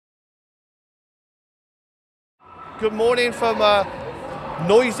Good morning from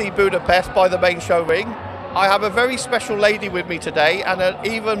noisy Budapest by the main show ring. I have a very special lady with me today and an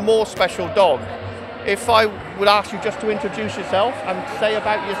even more special dog. If I would ask you just to introduce yourself and say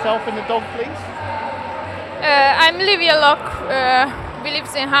about yourself and the dog, please. I'm Livia Loch. We live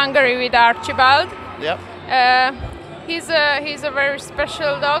in Hungary with Archibald. Yep. He's a very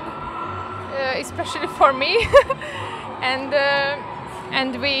special dog, especially for me.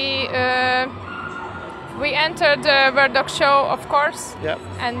 and we entered the World Dog Show, of course. Yep.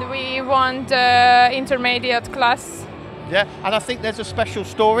 And we won the intermediate class. Yeah, and I think there's a special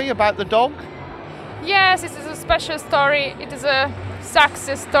story about the dog. Yes, it is a special story. It is a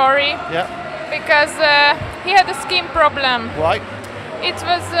success story. Yeah. Because he had a skin problem. Right. It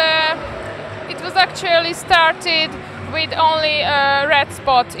was actually started with only a red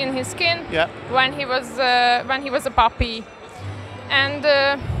spot in his skin. Yeah. When he was a puppy, and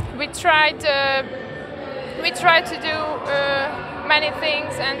we tried to do many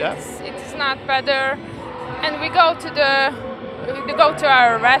things, and yeah. it's not better. And we go to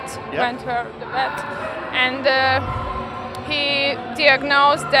our vet. Yeah. Went to the vet, and he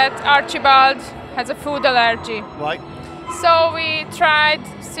diagnosed that Archibald has a food allergy. Right. So we tried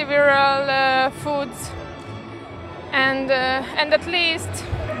several foods, and at least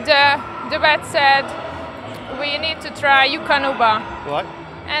the vet said we need to try Eukanuba. Right.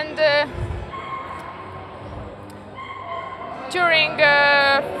 And during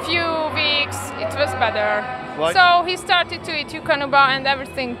a few weeks it was better. Right. So he started to eat Eukanuba, and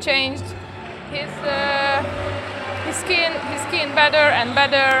everything changed. His skin better and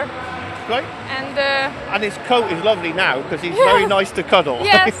better. Great. And his coat is lovely now because he's very nice to cuddle.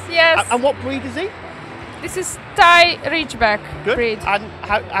 Yes, yes. And what breed is he? This is Thai Ridgeback breed.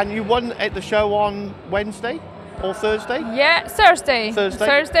 And you won at the show on Wednesday or Thursday? Yeah, Thursday.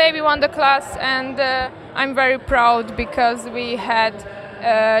 Thursday we won the class, and I'm very proud because we had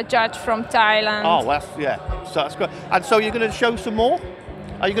a judge from Thailand. Oh, so that's good. And so you're going to show some more?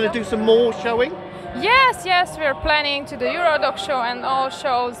 Are you going to do some more showing? Yes, we're planning to the Eurodog show and all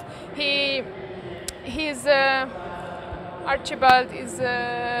shows. Archibald is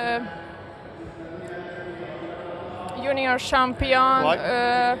a junior champion,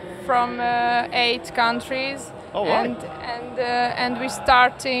 right. from 8 countries. Oh, right. And we're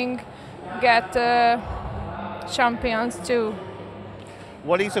starting get champions too.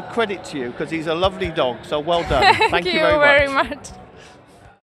 Well, he's a credit to you because he's a lovely dog. So well done. Thank you very much.